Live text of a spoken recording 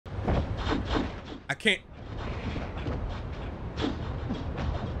I can't.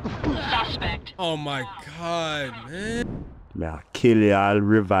 Suspect. Oh my God, man. I'll kill you, I'll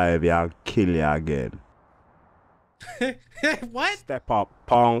revive you, I'll kill you again. What? Step up,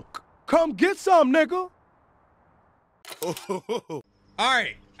 punk. Come get some, nigga. All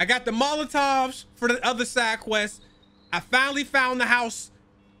right, I got the Molotovs for the other side quest. I finally found the house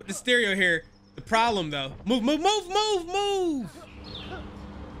with the stereo here. The problem though, move.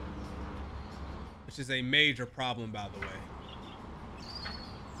 Which is a major problem, by the way,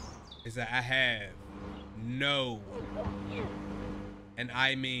 is that I have no, and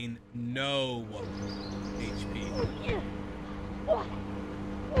I mean no, HP.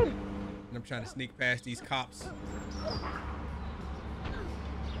 And I'm trying to sneak past these cops.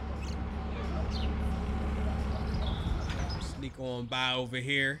 Sneak on by over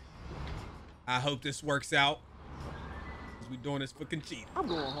here. I hope this works out, because we doing this fucking cheat. I'm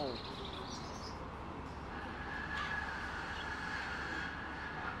going home.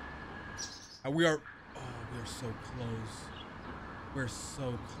 We are, oh, we are so close. We're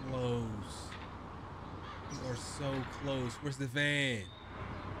so close. We are so close. Where's the van?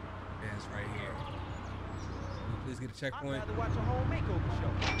 Van's right here. Can we please get a checkpoint? I'd rather watch a home makeover show.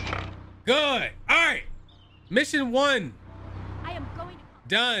 Good. All right. Mission 1. I am going to...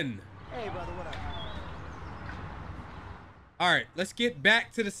 Done. Hey, brother, what up? All right, let's get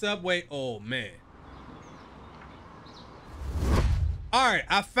back to the subway. Oh, man. All right,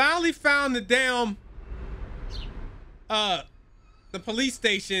 I finally found the damn, the police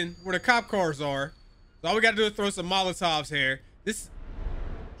station where the cop cars are. So all we gotta do is throw some Molotovs here. This,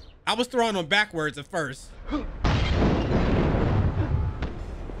 I was throwing them backwards at first.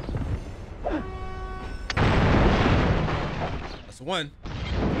 That's one. All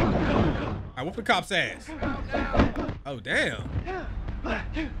right, whoop the cop's ass. Oh, damn.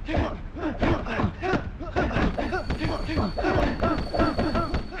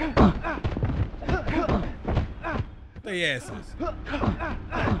 They asses.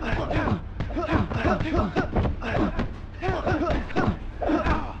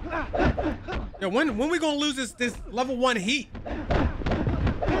 Yo, when we gonna lose this level 1 heat?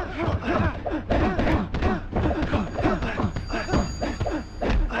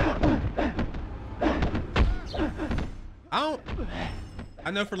 I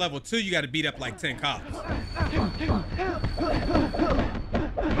know for level 2 you got to beat up like 10 cops.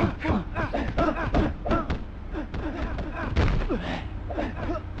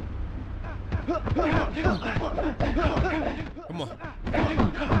 Come on.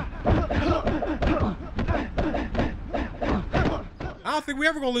 I don't think we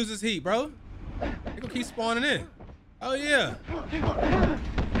ever gonna lose this heat, bro. They gonna keep spawning in. Oh yeah.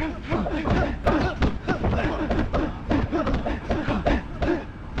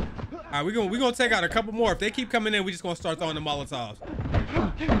 All right, we gonna take out a couple more. If they keep coming in, we just gonna start throwing the Molotovs.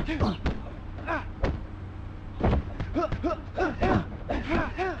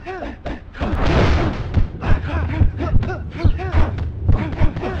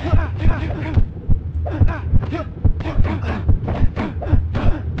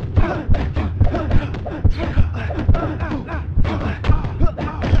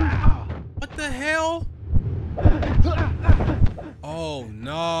 What the hell? Oh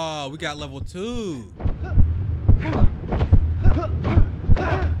no, we got level 2.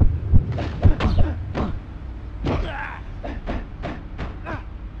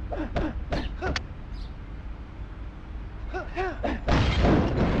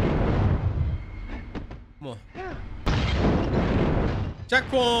 Come on.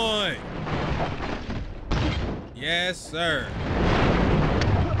 Checkpoint. Yes, sir.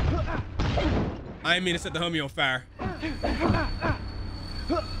 I didn't mean to set the homie on fire.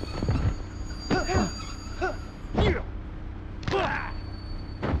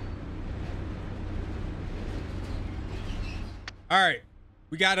 All right,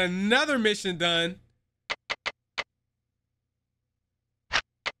 we got another mission done.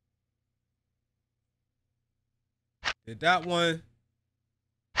 Did that one.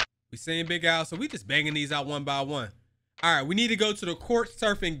 We seen Big Al, so we just banging these out one by one. All right, we need to go to the court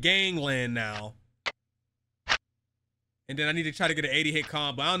surfing gangland now. And then I need to try to get an 80 hit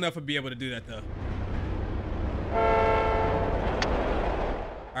combo. I don't know if I'll be able to do that though.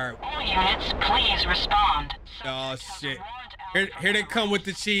 All right. All units, please respond. Oh shit. Here they come with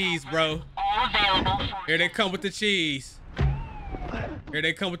the cheese, bro. All available for... Here they come with the cheese. Here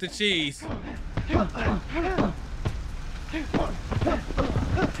they come with the cheese. The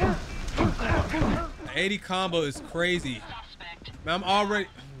 80 combo is crazy. Man, I'm already...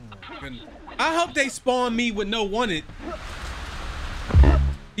 Oh, I hope they spawn me with no wanted.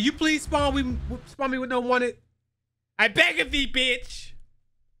 Can you please spawn me with no wanted? I beg of thee, bitch.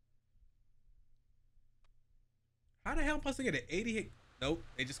 How the hell am I supposed to get an 80 hit? Nope,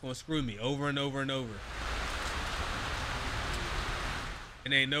 they just gonna screw me over and over and over.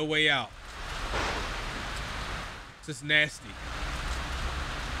 And ain't no way out. It's just nasty.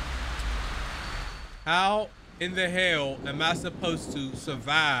 How in the hell am I supposed to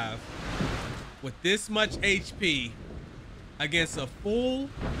survive with this much HP against a fool?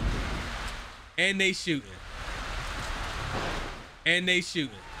 And they shooting. And they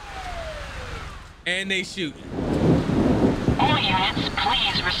shooting. And they shooting. All units,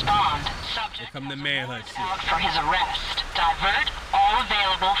 please respond. Subject Here come the has a manhunt warrant shit. out for his arrest. Divert all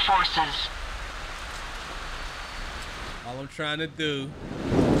available forces. All I'm trying to do.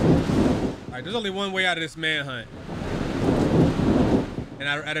 All right, there's only one way out of this manhunt. And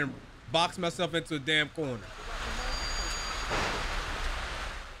I didn't box myself into a damn corner.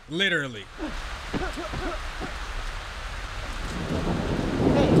 Literally.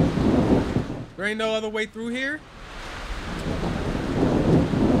 There ain't no other way through here.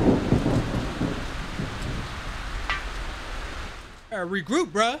 Regroup,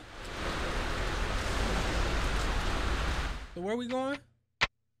 bruh. So where we going?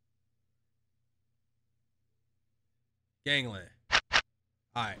 Gangland.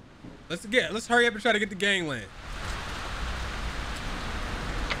 All right, let's hurry up and try to get to gangland.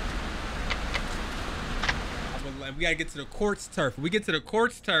 We gotta get to the quartz turf. When we get to the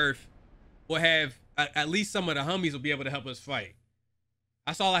quartz turf, we'll have at least some of the homies will be able to help us fight.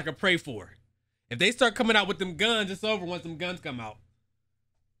 That's all I can pray for. If they start coming out with them guns, it's over once them guns come out.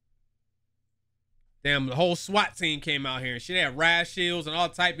 Damn, the whole SWAT team came out here and shit. They had riot shields and all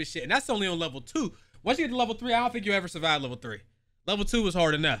type of shit. And that's only on level 2. Once you get to level 3, I don't think you ever survive level 3. Level 2 was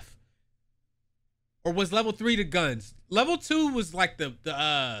hard enough. Or was level 3 the guns? Level 2 was like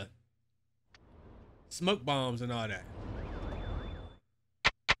the smoke bombs and all that.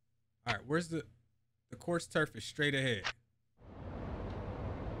 All right, where's the quartz turf is straight ahead.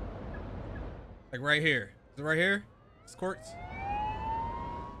 Like right here. Is it right here? It's quartz.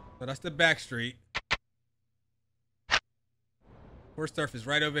 So that's the back street. Quartz turf is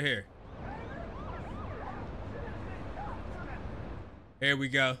right over here. Here we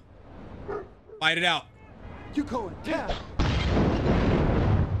go. Fight it out. You going down.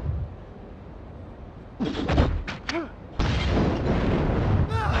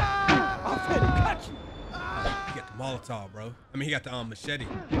 I'm finna cut you. He got the Molotov, bro. I mean, he got the machete.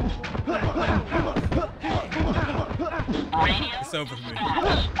 Radio It's over for me.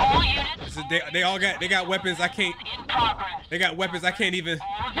 all units. They got weapons I can't. In progress. They got weapons I can't even.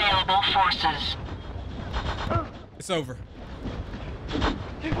 All available forces. It's over.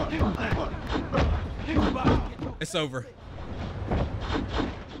 It's over.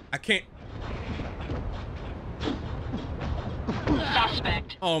 I can't.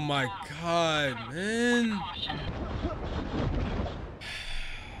 Suspect. Oh my God, man. Caution.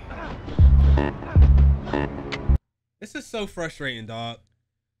 This is so frustrating, dog.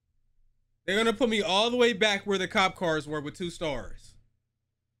 They're gonna put me all the way back where the cop cars were with 2 stars.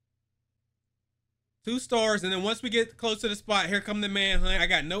 2 stars, and then once we get close to the spot, here come the manhunt. I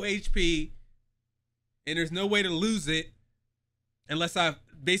got no HP, and there's no way to lose it unless I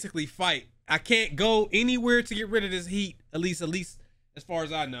basically fight. I can't go anywhere to get rid of this heat, at least as far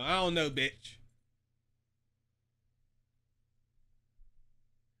as I know. I don't know, bitch.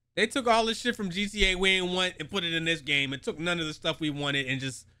 They took all this shit from GTA we ain't want and put it in this game and took none of the stuff we wanted and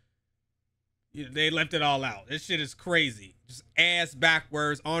just, you know, they left it all out. This shit is crazy. Just ass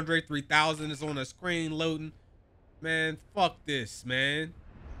backwards. Andre 3000 is on the screen loading. Man, fuck this, man.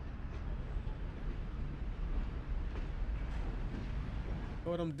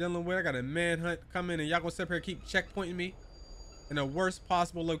 Know what I'm dealing with? I got a manhunt coming and y'all gonna sit up here and keep checkpointing me in the worst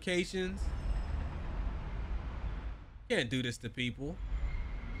possible locations. Can't do this to people.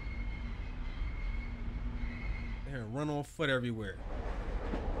 They're run on foot everywhere.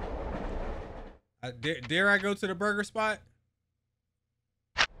 Dare I go to the burger spot?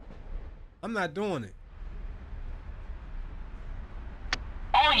 I'm not doing it.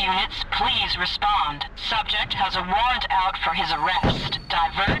 All units, please respond. Subject has a warrant out for his arrest.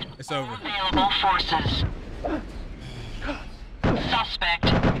 Divert It's over. all available forces. Suspect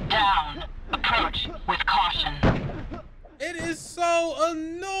down. Approach with caution. It is so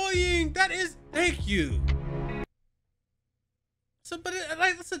annoying. That is, thank you. So, but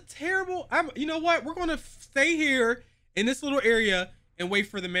that's a terrible. You know what? We're gonna stay here in this little area and wait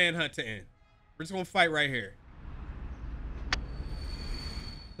for the manhunt to end. We're just gonna fight right here.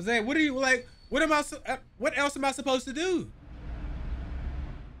 Cause hey, what are you like? What else am I supposed to do?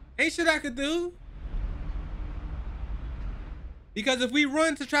 Ain't shit I could do. Because if we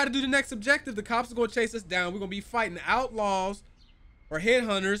run to try to do the next objective, the cops are gonna chase us down. We're gonna be fighting outlaws or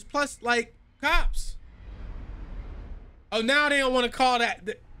headhunters, plus like cops. Oh, now they don't want to call that.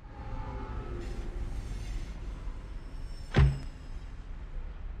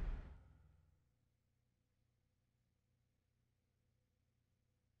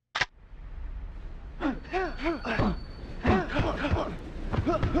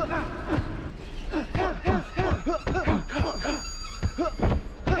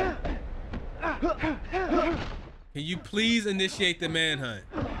 Can you please initiate the manhunt?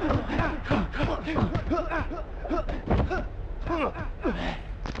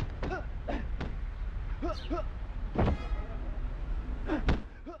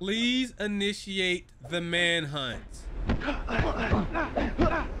 Please initiate the manhunt.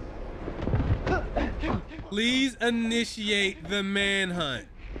 Please initiate the manhunt.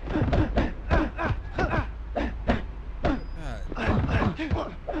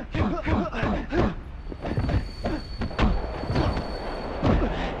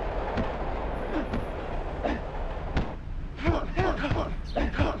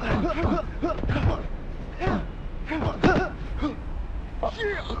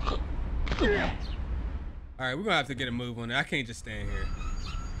 All right, we're gonna have to get a move on it. I can't just stand here.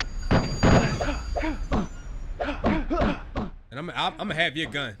 And I'm gonna have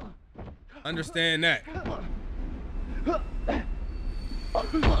your gun. Understand that.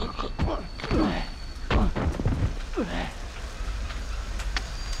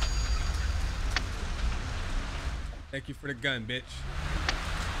 Thank you for the gun, bitch.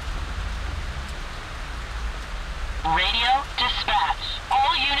 Radio dispatch.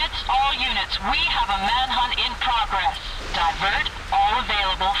 All units, we have a manhunt in progress. Divert all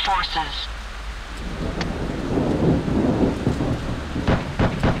available forces.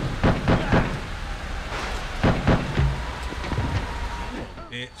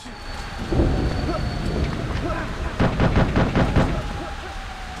 Bitch.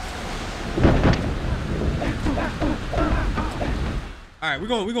 All right, we're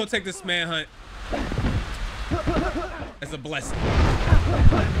gonna take this manhunt as a blessing.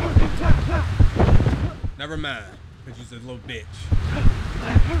 Never mind, because you're a little bitch.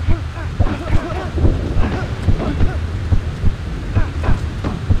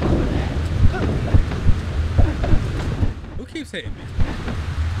 Who keeps hitting me?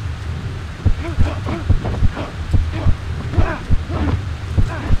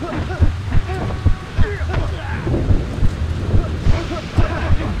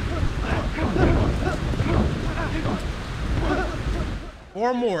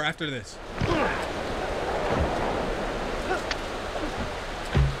 Or more after this.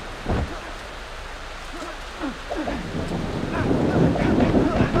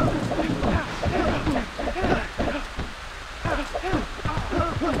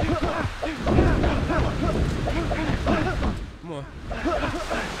 Come on.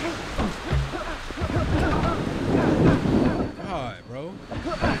 God, bro.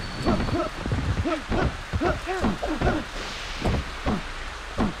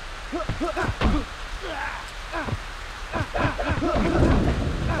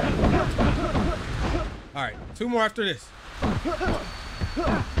 All right, 2 more after this.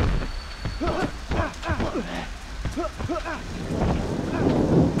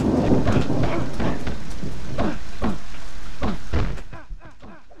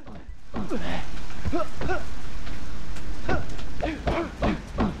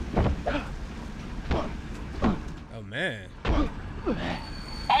 Oh man.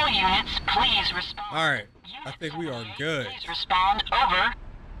 All units, please respond. All right, I think we are good. Please respond. Over.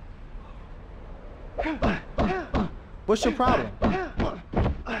 What's your problem?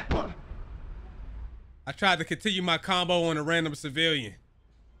 I tried to continue my combo on a random civilian.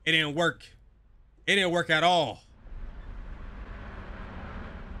 It didn't work. It didn't work at all.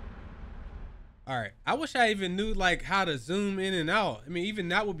 All right, I wish I even knew like how to zoom in and out. I mean, even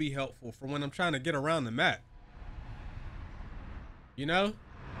that would be helpful for when I'm trying to get around the map. You know?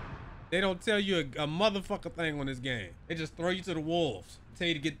 They don't tell you a motherfucker thing on this game. They just throw you to the wolves. Tell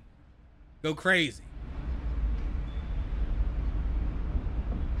you to go crazy.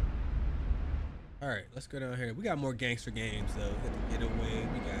 All right, let's go down here. We got more gangster games though. We got the Getaway.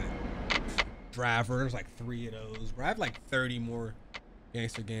 We got Driver. There's like 3 of those. Bro, I have like 30 more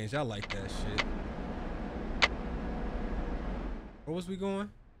gangster games. Y'all like that shit. Where was we going?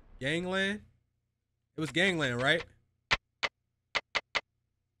 Gangland? It was Gangland, right?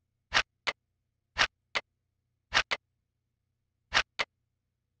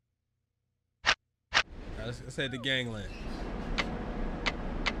 All right, let's head to Gangland.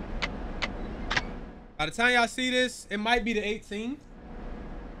 By the time y'all see this, it might be the 18th.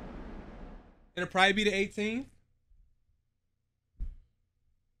 It'll probably be the 18th.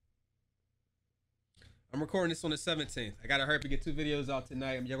 I'm recording this on the 17th. I gotta hurry up and get 2 videos out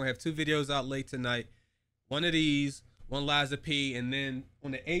tonight. You're gonna have 2 videos out late tonight. One of these, one Liza P, and then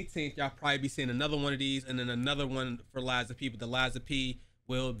on the 18th, y'all probably be seeing another one of these, and then another one for Liza P. But the Liza P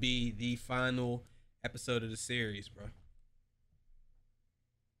will be the final episode of the series, bro.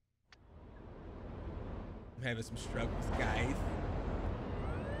 I'm having some struggles, guys.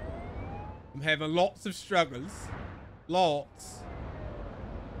 I'm having lots of struggles. Lots.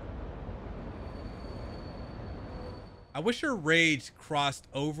 I wish your rage crossed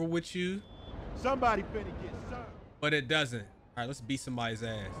over with you. Somebody finna get served. But it doesn't. All right, let's beat somebody's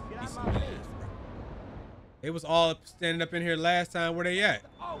ass. Beat somebody's ass, bro. They was all standing up in here last time. Where they at?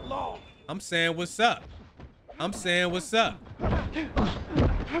 Outlaw. I'm saying what's up. I'm saying what's up.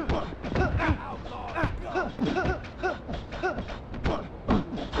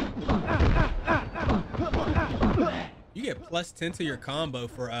 You get +10 to your combo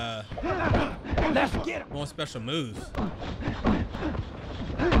for Let's get him. going special moves. I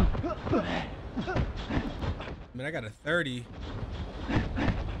mean, I got a 30.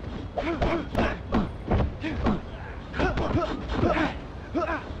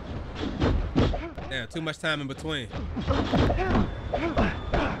 Damn, too much time in between.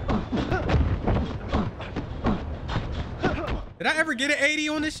 Did I ever get an 80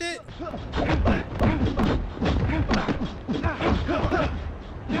 on this shit? Come on.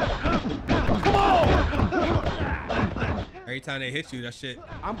 Every time they hit you, that shit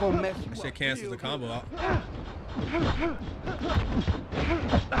I'm gonna mess you That up. shit cancels the combo out.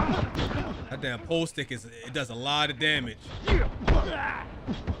 That damn pole stick it does a lot of damage.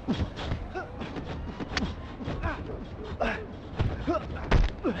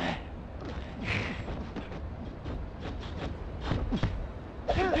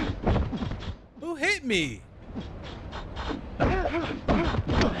 Who hit me?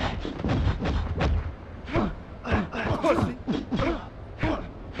 Pussy.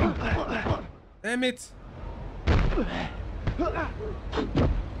 Damn it.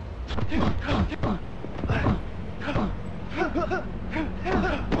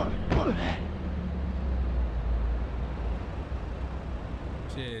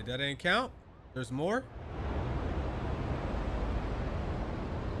 Shit, that ain't count. There's more.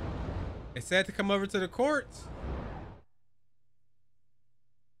 It said to come over to the courts.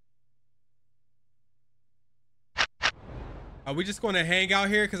 Are we just going to hang out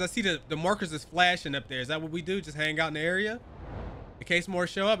here? Because I see the markers is flashing up there. Is that what we do? Just hang out in the area? In case more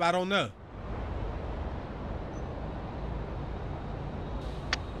show up? I don't know.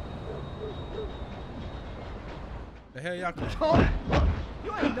 The hell y'all come?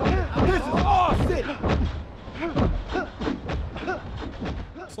 You ain't know that. This is all city.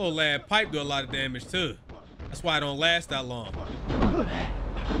 This little lad pipe do a lot of damage too. That's why it don't last that long.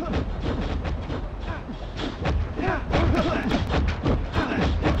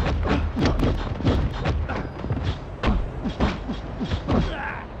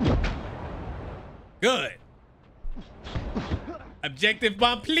 Good. Objective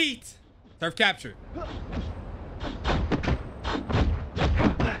complete. Turf captured.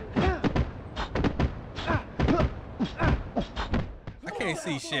 I can't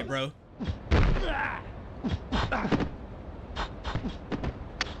see shit, bro.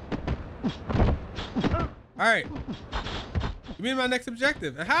 All right. Give me my next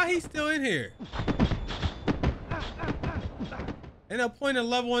objective. And how he's still in here? Ain't no point in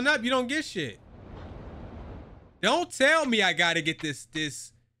leveling up. You don't get shit. Don't tell me I gotta get this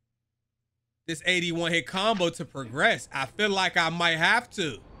 81 hit combo to progress. I feel like I might have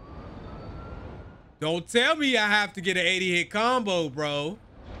to. Don't tell me I have to get an 80 hit combo, bro.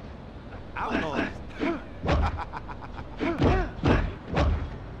 Outlaw.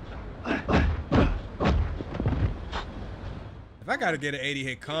 If I gotta get an 80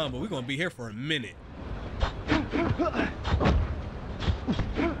 hit combo, we're gonna be here for a minute.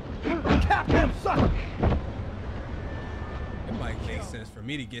 Cap him, sucker. It might make sense for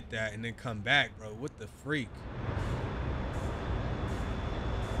me to get that and then come back, bro. What the freak?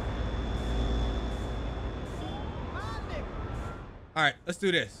 All right, let's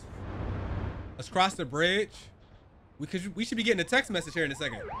do this. Let's cross the bridge. We should be getting a text message here in a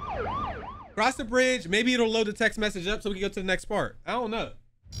second. Cross the bridge. Maybe it'll load the text message up so we can go to the next part. I don't know.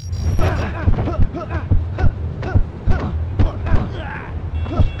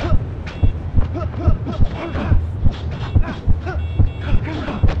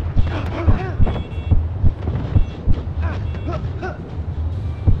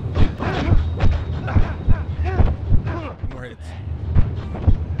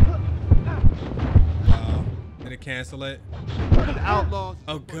 cancel it? The outlaws.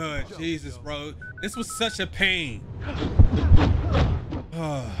 Oh, good. Jesus, bro. This was such a pain.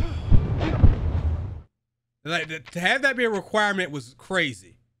 Like, to have that be a requirement was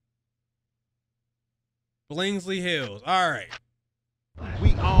crazy. Blingsley Hills. All right.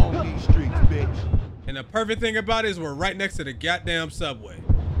 We own these streets, bitch. And the perfect thing about it is we're right next to the goddamn subway.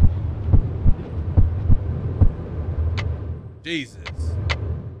 Jesus.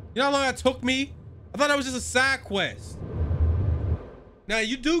 You know how long that took me? I thought that was just a side quest. Now,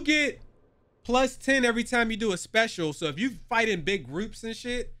 you do get plus 10 every time you do a special. So if you fight in big groups and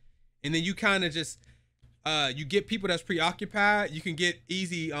shit, and then you kind of just, you get people that's preoccupied, you can get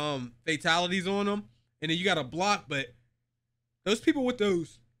easy fatalities on them. And then you got to block, but those people with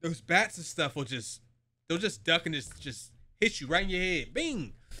those bats and stuff will they'll just duck and just hit you right in your head.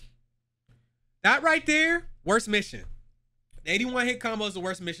 Bing. That right there, worst mission. The 81 hit combo is the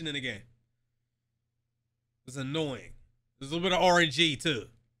worst mission in the game. It's annoying. There's a little bit of RNG too.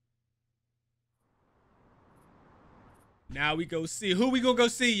 Now we go see. Who we gonna go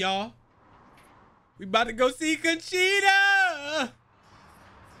see, y'all? We about to go see Conchita.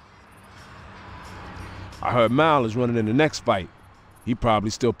 I heard Mal is running in the next fight. He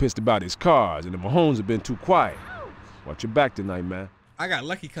probably still pissed about his cars, and the Mahomes have been too quiet. Watch your back tonight, man. I got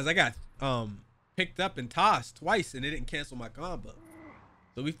lucky because I got picked up and tossed twice, and it didn't cancel my combo.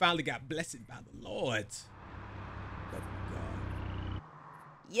 So we finally got blessed by the Lord. But God.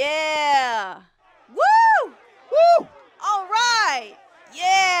 Yeah! Woo! Woo! All right!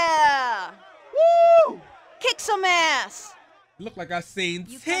 Yeah! Woo! Kick some ass! Look like I seen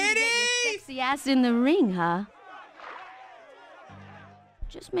You come to get your titties. sexy ass in the ring, huh?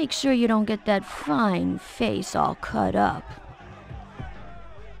 Just make sure you don't get that fine face all cut up.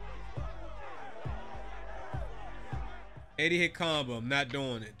 Hit combo. I'm not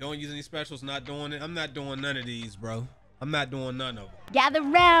doing it. Don't use any specials. Not doing it. I'm not doing none of these, bro. I'm not doing none of them. Gather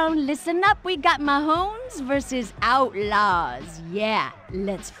round, listen up. We got Mahomes versus Outlaws. Yeah,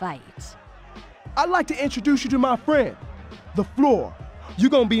 let's fight. I'd like to introduce you to my friend, The Floor.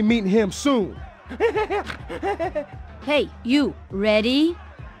 You're gonna be meeting him soon. Hey, you ready?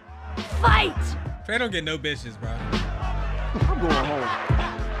 Fight! Trey don't get no bitches, bro. I'm going home.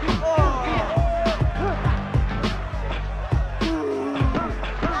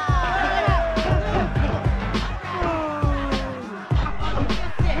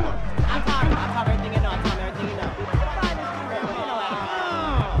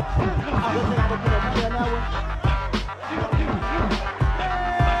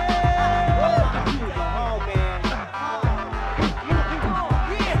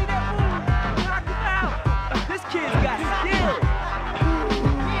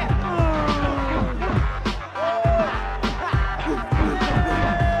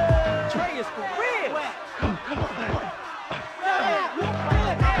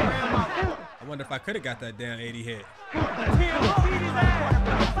 I wonder if I could have got that damn 80 hit. I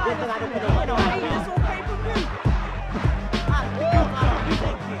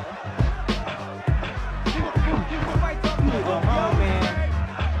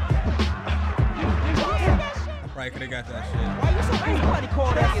probably could have got that shit. Why you so anybody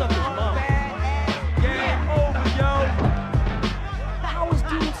call that something mom? Game over, yo. How is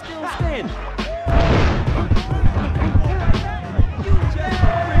dude still standing?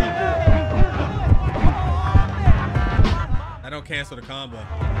 I don't cancel the combo.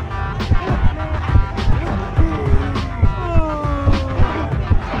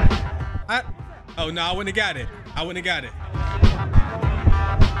 Oh no, I wouldn't have got it. I wouldn't have got it.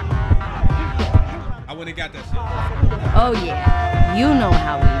 I wouldn't have got that shit. Oh yeah, you know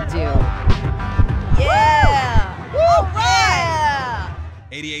how we do. Yeah! All right!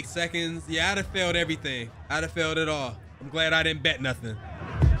 88 seconds. Yeah, I'd have failed everything. I'd have failed it all. I'm glad I didn't bet nothing.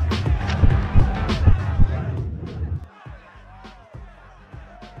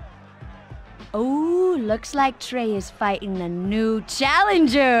 Oh, looks like Trey is fighting a new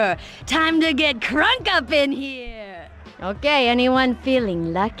challenger. Time to get crunk up in here. Okay, anyone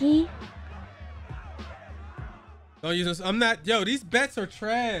feeling lucky? Don't use this. I'm not. Yo, these bets are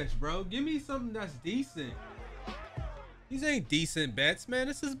trash, bro. Give me something that's decent. These ain't decent bets, man.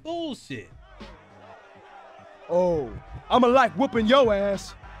 This is bullshit. Oh, I'ma like whooping your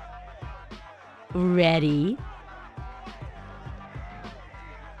ass. Ready?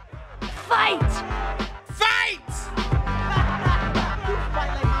 Fight! Fight!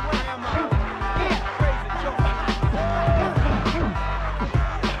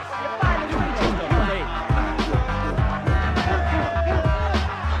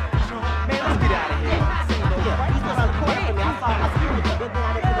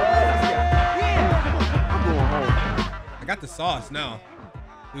 got the sauce now.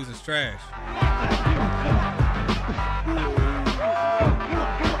 Who's his trash?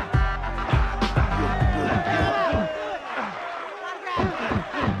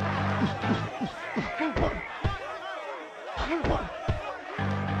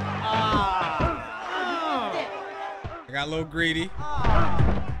 I got a little greedy.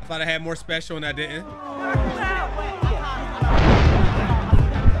 I thought I had more special and I didn't.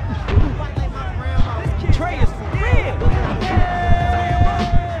 Trey is for real.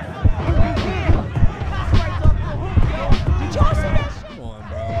 Did y'all see that shit? Come on,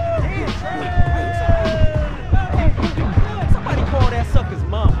 bro. Somebody call that sucker's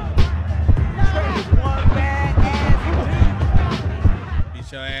mama. Trey is one bad ass.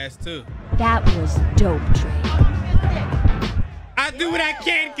 Beat your ass too. That was dope, Trey. I do what I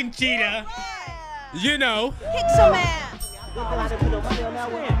can, Conchita. You know. Kick some ass.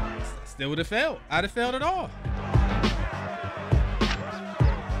 Still would have failed. I'd have failed it all.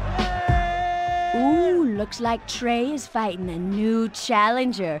 Ooh, looks like Trey is fighting a new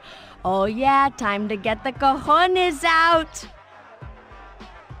challenger. Oh yeah, time to get the cojones out.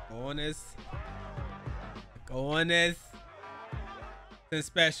 Cojones. 10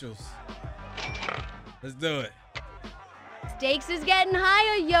 specials. Let's do it. Stakes is getting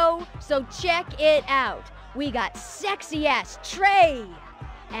higher, yo, so check it out. We got sexy ass Trey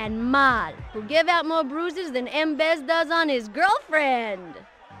and Mal, who give out more bruises than Mbez does on his girlfriend.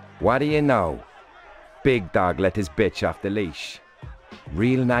 What do you know? Big Dog let his bitch off the leash.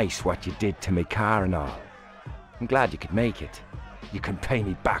 Real nice what you did to me car and all. I'm glad you could make it. You can pay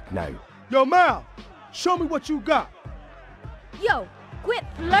me back now. Yo, Mal, show me what you got. Yo, quit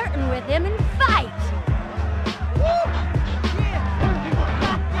flirting with him and fight.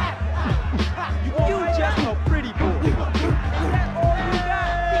 You just a pretty boy. Is that all you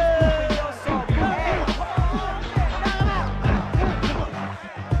got? You're sorry.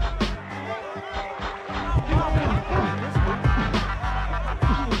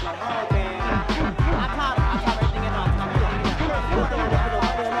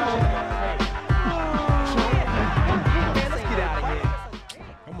 Let's get out of here.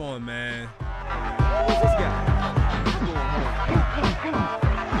 Come on, man. Who's this guy?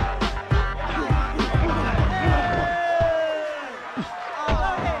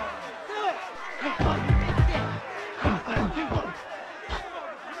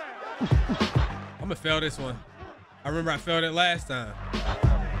 I'm gonna fail this one. I remember I failed it last time.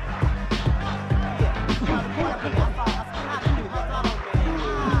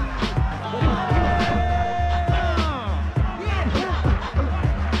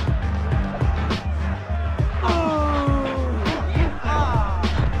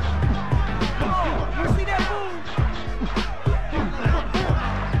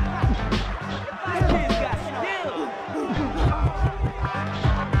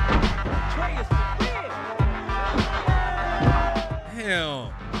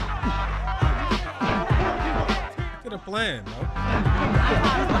 Damn. Get a plan, bro.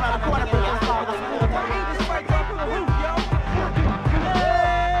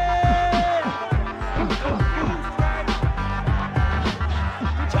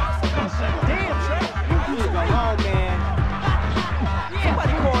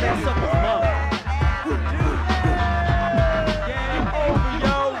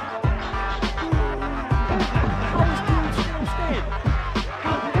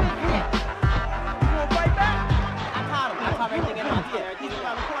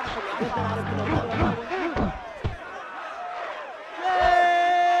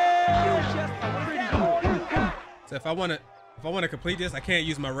 So if I wanna complete this, I can't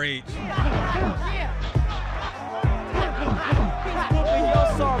use my rage.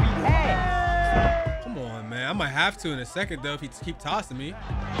 Come on, man. I might have to in a second though if he keep tossing me.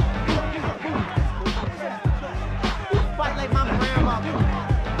 Fight like my grandma.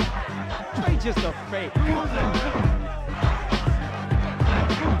 Trey just a fake. Let's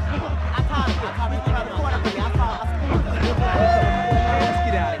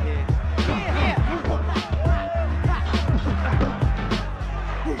get out of here.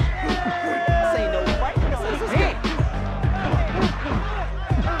 This ain't no fight.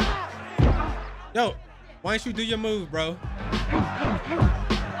 Yo, why don't you do your move, bro?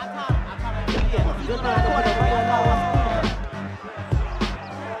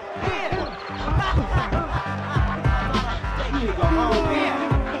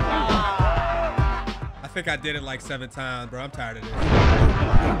 I think I did it like 7 times, bro. I'm tired of this.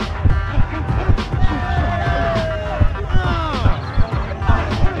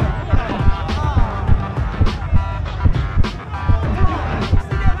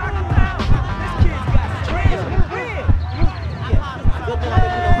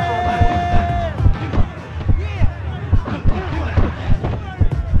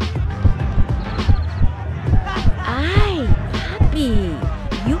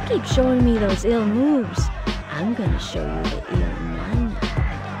 keep showing me those ill moves, I'm gonna show you the ill nana.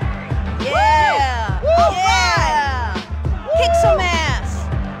 Yeah! All right! Kick some ass!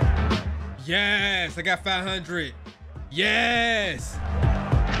 Yes, I got 500. Yes!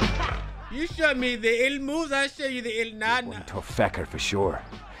 You show me the ill moves, I show you the ill nana. One tough fecker for sure.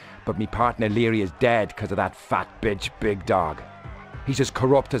 But me partner Leary is dead because of that fat bitch Big Dog. He's as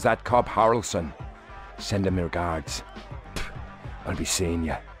corrupt as that Cobb Harrelson. Send him my regards. I'll be seeing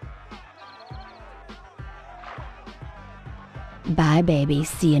ya. Bye, baby.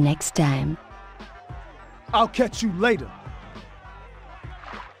 See you next time. I'll catch you later.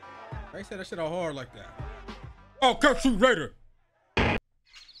 I said that shit all hard like that. I'll catch you later. You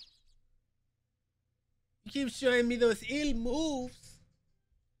keep showing me those ill moves.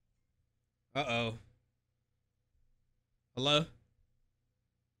 Uh-oh. Hello?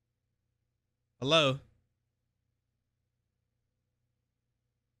 Hello?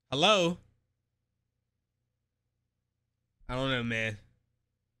 Hello? I don't know, man.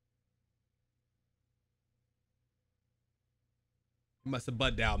 You must have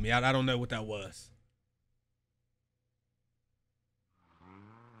butt dialed me. I don't know what that was.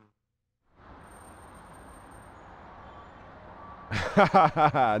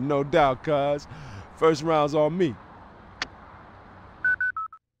 No doubt, cuz. First round's on me.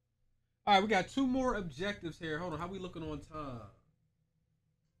 All right, we got 2 more objectives here. Hold on, how we looking on time?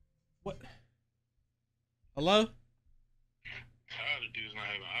 What? Hello? Tired of dudes not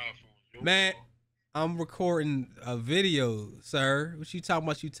having iPhones. Man, I'm recording a video, sir. What you talking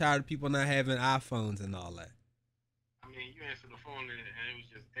about? You tired of people not having iPhones and all that? I mean, you answered the phone and it was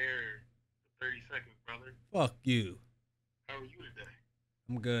just air for 30 seconds, brother. Fuck you. How are you today?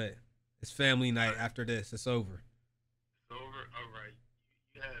 I'm good. It's family night after this. It's over. It's over? All right.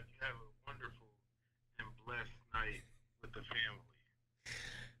 You have a wonderful and blessed night with the family.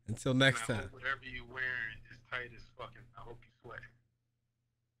 Until next and I time. hope whatever you're wearing is tight as fucking. I hope you sweat.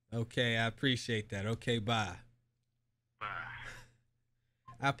 Okay, I appreciate that. Okay, bye.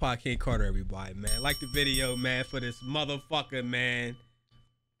 Bye. iPod King Carter, everybody, man. Like the video, man, for this motherfucker, man.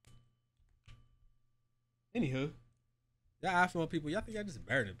 Anywho, y'all iPhone people, y'all think y'all just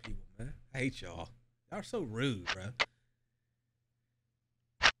better than people, man. I hate y'all. Y'all are so rude, bro.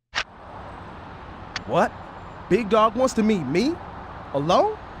 What? Big Dog wants to meet me?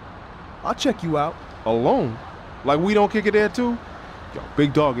 Alone? I'll check you out. Alone? Like we don't kick it there too? Yo,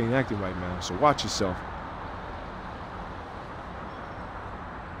 Big Dog ain't acting right, man, so watch yourself.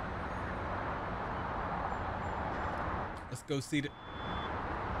 Let's go see the...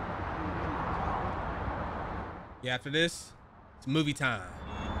 Yeah, after this, it's movie time.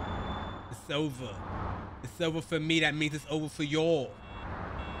 It's over. It's over for me. That means it's over for y'all.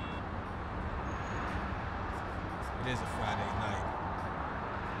 It is a Friday night.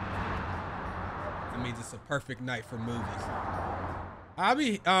 That means it's a perfect night for movies. I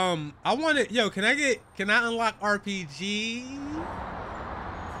wanted, yo, can I unlock RPG?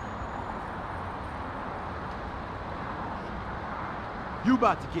 You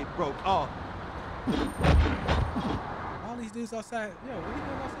about to get broke off. All these dudes outside, yo, what are you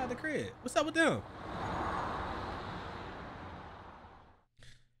doing outside the crib? What's up with them?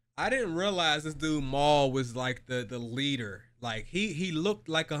 I didn't realize this dude Maul was like the leader. Like he looked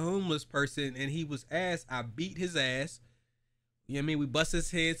like a homeless person and he was ass. I beat his ass. You know what I mean? We bust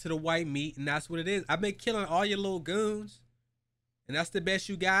his head to the white meat and that's what it is. I've been killing all your little goons and that's the best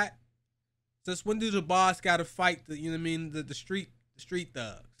you got. Since when do the boss gotta fight the, you know what I mean, the street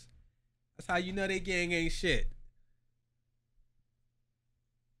thugs? That's how you know they gang ain't shit.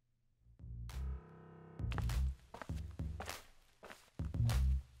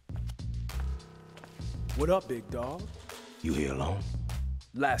 What up, Big Dog? You here alone?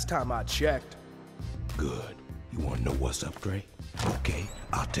 Last time I checked. Good. You wanna know what's up, Dre? Okay,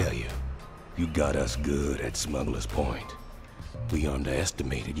 I'll tell you. You got us good at Smuggler's Point. We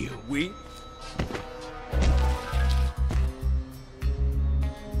underestimated you. We?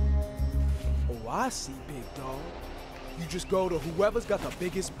 Oh, I see, Big Dog. You just go to whoever's got the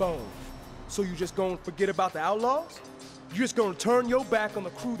biggest bone. So you just gonna forget about the outlaws? You just gonna turn your back on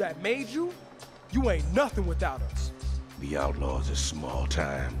the crew that made you? You ain't nothing without us. The outlaws is small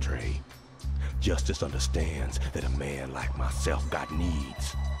time, Dre. Justice understands that a man like myself got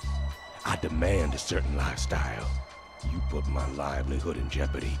needs. I demand a certain lifestyle. You put my livelihood in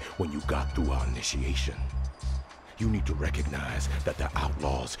jeopardy when you got through our initiation. You need to recognize that the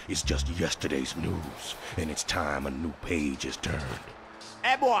outlaws is just yesterday's news, and it's time a new page is turned.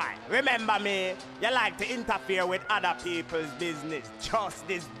 Hey boy, remember me? You like to interfere with other people's business. Just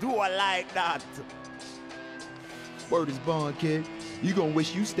this door like that. Word is bond, kid. You gonna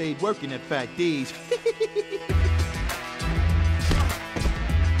wish you stayed working at Fat D's.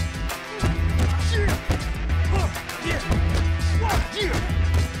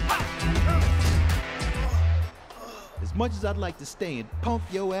 As much as I'd like to stay and pump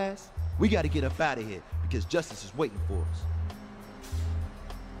your ass, we gotta get up out of here because justice is waiting for us.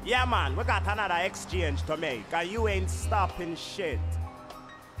 Yeah, man, we got another exchange to make, and you ain't stopping shit.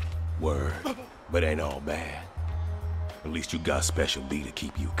 Word, but ain't all bad. At least you got Special D to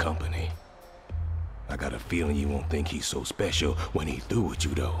keep you company. I got a feeling you won't think he's so special when he through with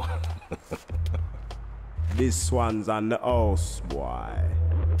you, though. This one's on the house, boy.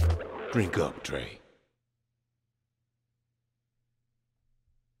 Drink up, Trey.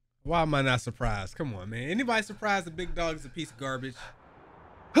 Why am I not surprised? Come on, man. Anybody surprised the big dog is a piece of garbage?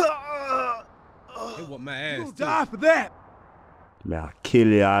 They whooped my ass. You'll die for that. I'll kill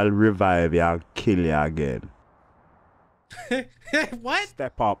you, I'll revive you, I'll kill you again. What?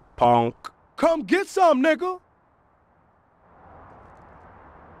 Step up, punk. Come get some, nigga.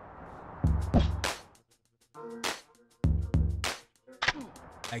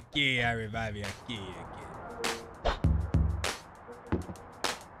 Aqui, I revive you. Aqui.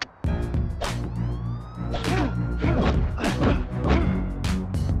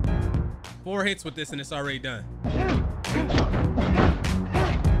 4 hits with this and it's already done.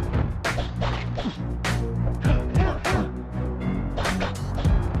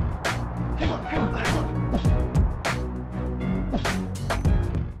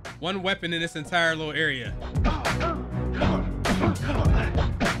 One weapon in this entire little area.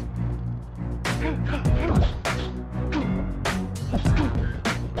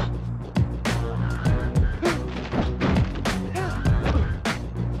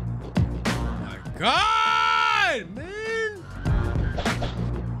 God, man!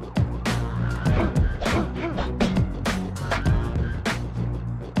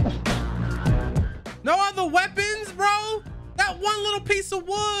 No other weapons, bro? That one little piece of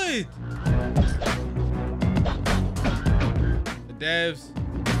wood. The devs.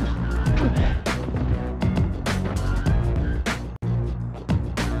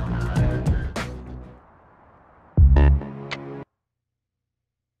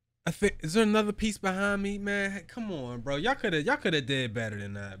 Is there another piece behind me, man? Hey, come on, bro. Y'all could have did better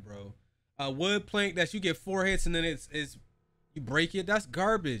than that, bro. A wood plank that you get 4 hits and then it's you break it. That's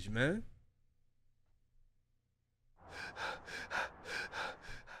garbage, man.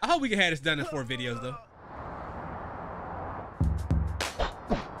 I hope we can have this done in 4 videos though.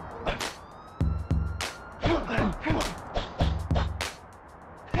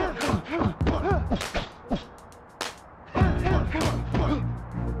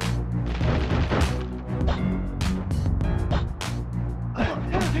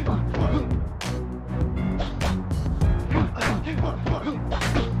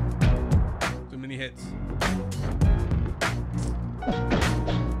 Too many hits.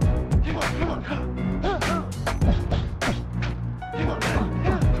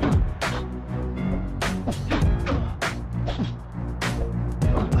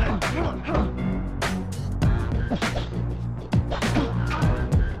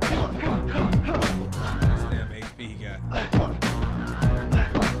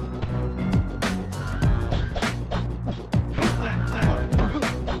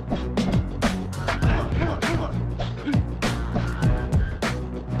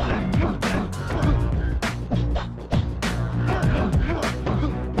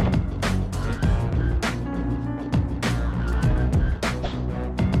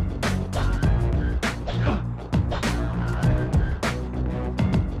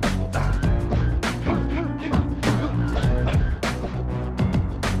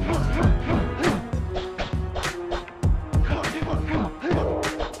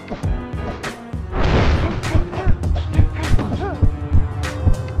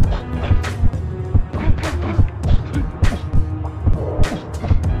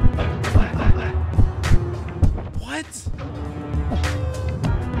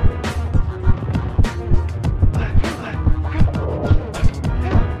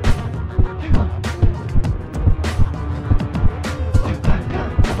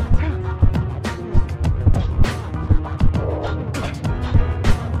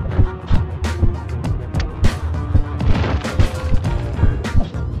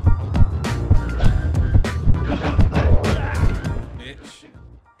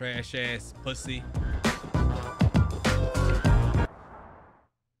 Trash ass pussy.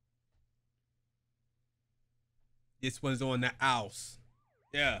 This one's on the house.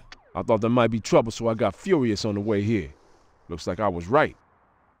 Yeah. I thought there might be trouble, so I got furious on the way here. Looks like I was right.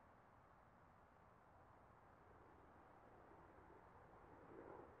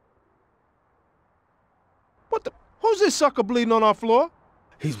 this sucker bleeding on our floor?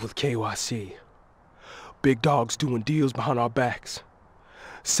 He's with KYC. Big dog's doing deals behind our backs.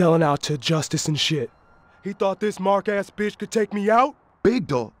 Selling out to Justice and shit. He thought this mark-ass bitch could take me out? Big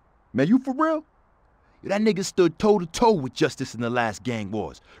dog? Man, you for real? That nigga stood toe-to-toe with Justice in the last gang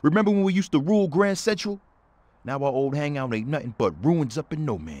wars. Remember when we used to rule Grand Central? Now our old hangout ain't nothing but ruins up in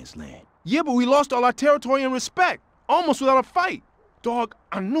no man's land. Yeah, but we lost all our territory and respect. Almost without a fight. Dog,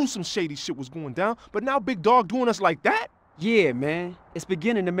 I knew some shady shit was going down, but now Big Dog doing us like that? Yeah, man. It's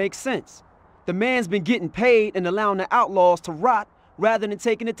beginning to make sense. The man's been getting paid and allowing the outlaws to rot rather than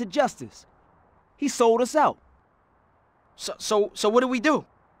taking it to justice. He sold us out. So what do we do?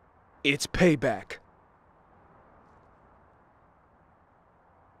 It's payback.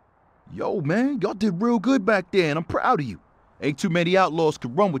 Yo, man, y'all did real good back there, and I'm proud of you. Ain't too many outlaws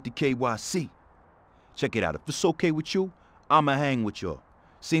could run with the KYC. Check it out. If it's okay with you, I'ma hang with y'all.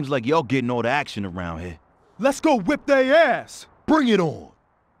 Seems like y'all getting all the action around here. Let's go whip they ass. Bring it on.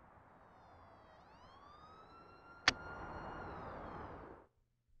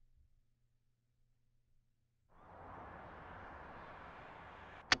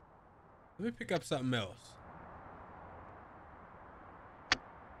 Let me pick up something else.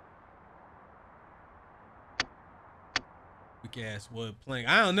 Weak ass wood plank.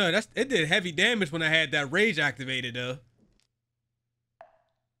 I don't know. It did heavy damage when I had that rage activated though.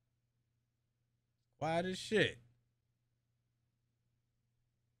 Quiet as shit.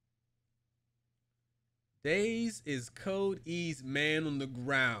 Days is Code E's man on the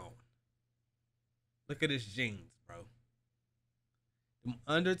ground. Look at his jeans, bro. Them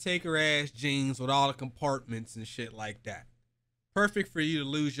Undertaker ass jeans with all the compartments and shit like that. Perfect for you to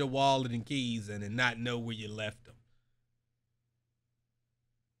lose your wallet and keys in and not know where you left them.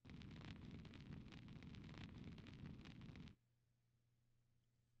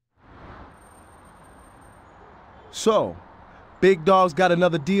 So, Big Dog's got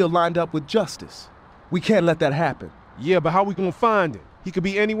another deal lined up with Justice. We can't let that happen. Yeah, but how we gonna find him? He could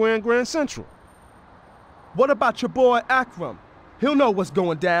be anywhere in Grand Central. What about your boy Akram? He'll know what's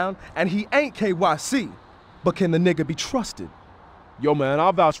going down, and he ain't KYC. But can the nigga be trusted? Yo, man,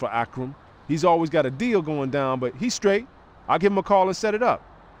 I'll vouch for Akram. He's always got a deal going down, but he's straight. I'll give him a call and set it up.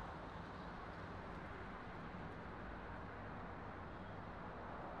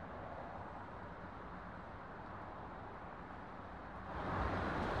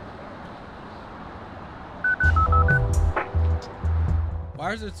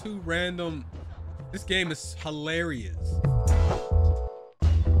 Why is there two random? This game is hilarious.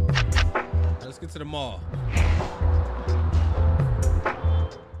 Let's get to the mall.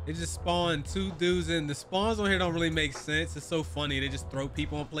 They just spawned two dudes in. The spawns on here don't really make sense. It's so funny. They just throw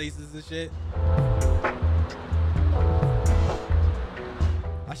people in places and shit.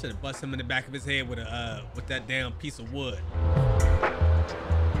 I should have busted him in the back of his head with that damn piece of wood.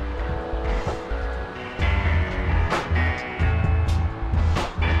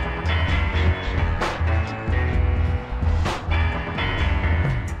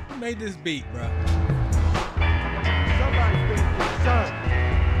 Who made this beat, bro? Somebody finished his son.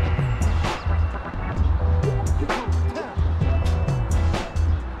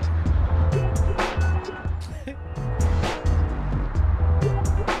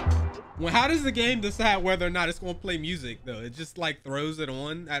 Well, how does the game decide whether or not it's gonna play music though? It just like throws it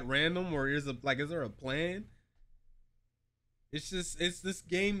on at random, or is there a plan? This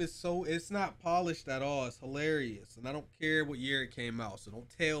game is so, it's not polished at all. It's hilarious, and I don't care what year it came out. So don't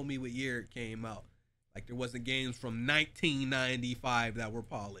tell me what year it came out. Like there wasn't games from 1995 that were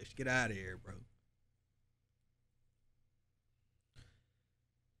polished. Get out of here, bro.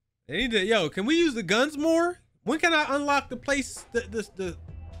 They need to, yo, can we use the guns more? When can I unlock the place, the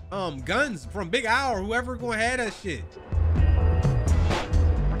guns from Big Al or whoever gonna have that shit?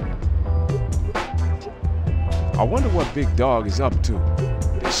 I wonder what Big Dog is up to.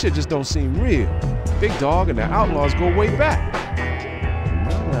 This shit just don't seem real. Big Dog and the Outlaws go way back.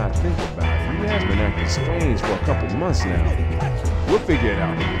 Now that I think about it, he has been acting strange for a couple months now. We'll figure it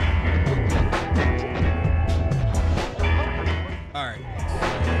out. All right.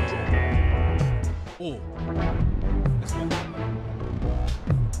 Oh. This one.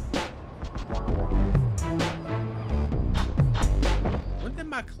 When did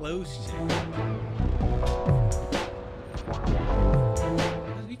my clothes change?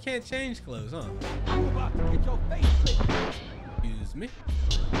 You can't change clothes, huh? Excuse me.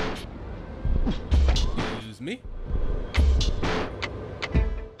 Excuse me.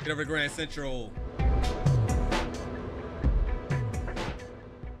 Get over to Grand Central.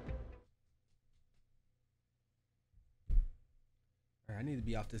 I need to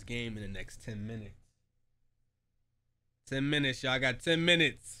be off this game in the next 10 minutes. 10 minutes, y'all. I got 10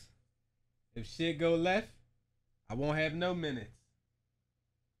 minutes. If shit go left, I won't have no minutes.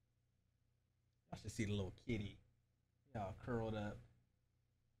 I should see the little kitty. Y'all curled up.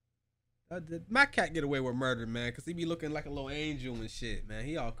 Did my cat get away with murder, man? Because he be looking like a little angel and shit, man.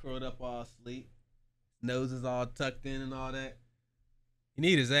 He all curled up, all asleep. Nose is all tucked in and all that. He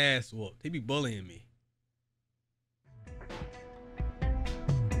need his ass whooped. He be bullying me.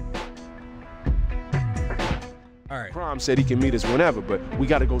 All right. Prime said he can meet us whenever, but we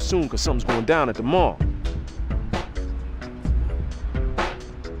gotta go soon because something's going down at the mall.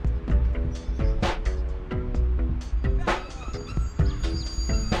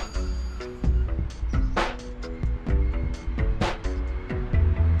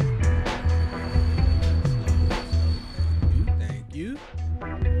 Thank you.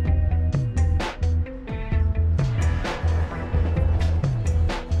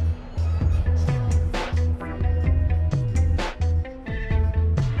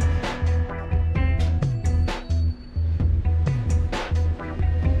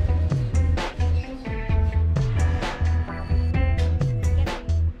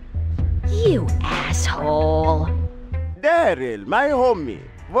 You asshole. Daryl, my homie,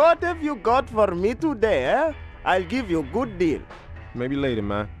 what have you got for me today, eh? I'll give you a good deal. Maybe later,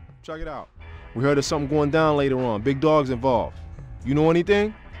 man. Check it out. We heard of something going down later on. Big dog's involved. You know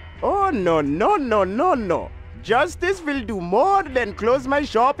anything? Oh, no. Justice will do more than close my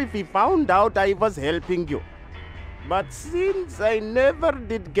shop if he found out I was helping you. But since I never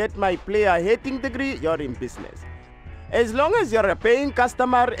did get my player hating degree, you're in business. As long as you're a paying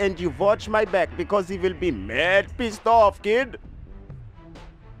customer and you watch my back, because he will be mad pissed off, kid.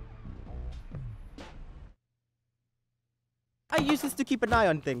 I use this to keep an eye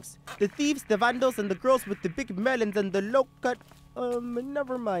on things. The thieves, the vandals, and the girls with the big melons and the low cut.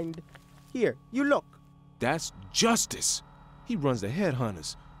 Never mind. Here, you look. That's Justice. He runs the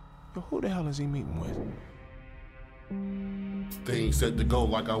headhunters. Yo, who the hell is he meeting with? Things set to go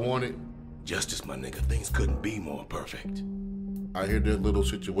like I wanted. Justice, my nigga, things couldn't be more perfect. I hear that little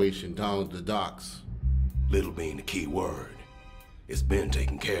situation down at the docks. Little being the key word. It's been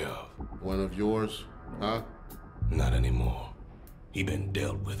taken care of. One of yours, huh? Not anymore. He been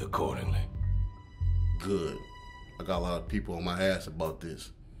dealt with accordingly. Good. I got a lot of people on my ass about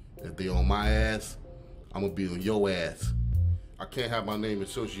this. If they on my ass, I'm gonna be on your ass. I can't have my name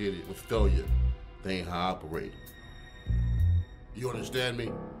associated with failure. That ain't how I operate. You understand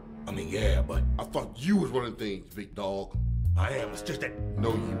me? I mean, yeah, but... I thought you was running things, big dog. I am, it's just that...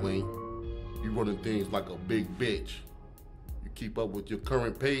 No, you ain't. You running things like a big bitch. You keep up with your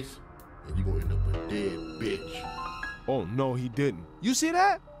current pace, and you gonna end up a dead bitch. Oh, no, he didn't. You see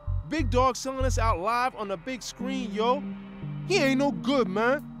that? Big Dog selling us out live on the big screen, yo. He ain't no good,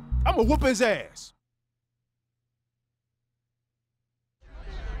 man. I'ma whoop his ass.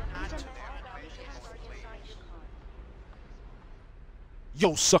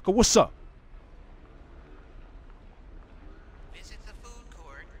 Yo, sucker, what's up?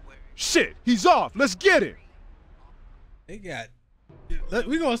 Shit, he's off. Let's get it. They got...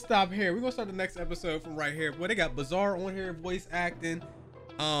 We're going to stop here. We're going to start the next episode from right here. Boy, they got Bizarre on here voice acting.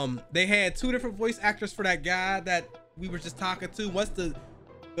 They had 2 different voice actors for that guy that we were just talking to. Once the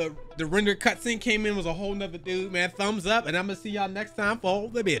rendered cutscene came in, was a whole nother dude, man. Thumbs up, and I'm going to see y'all next time for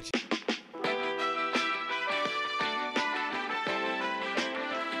the bitch.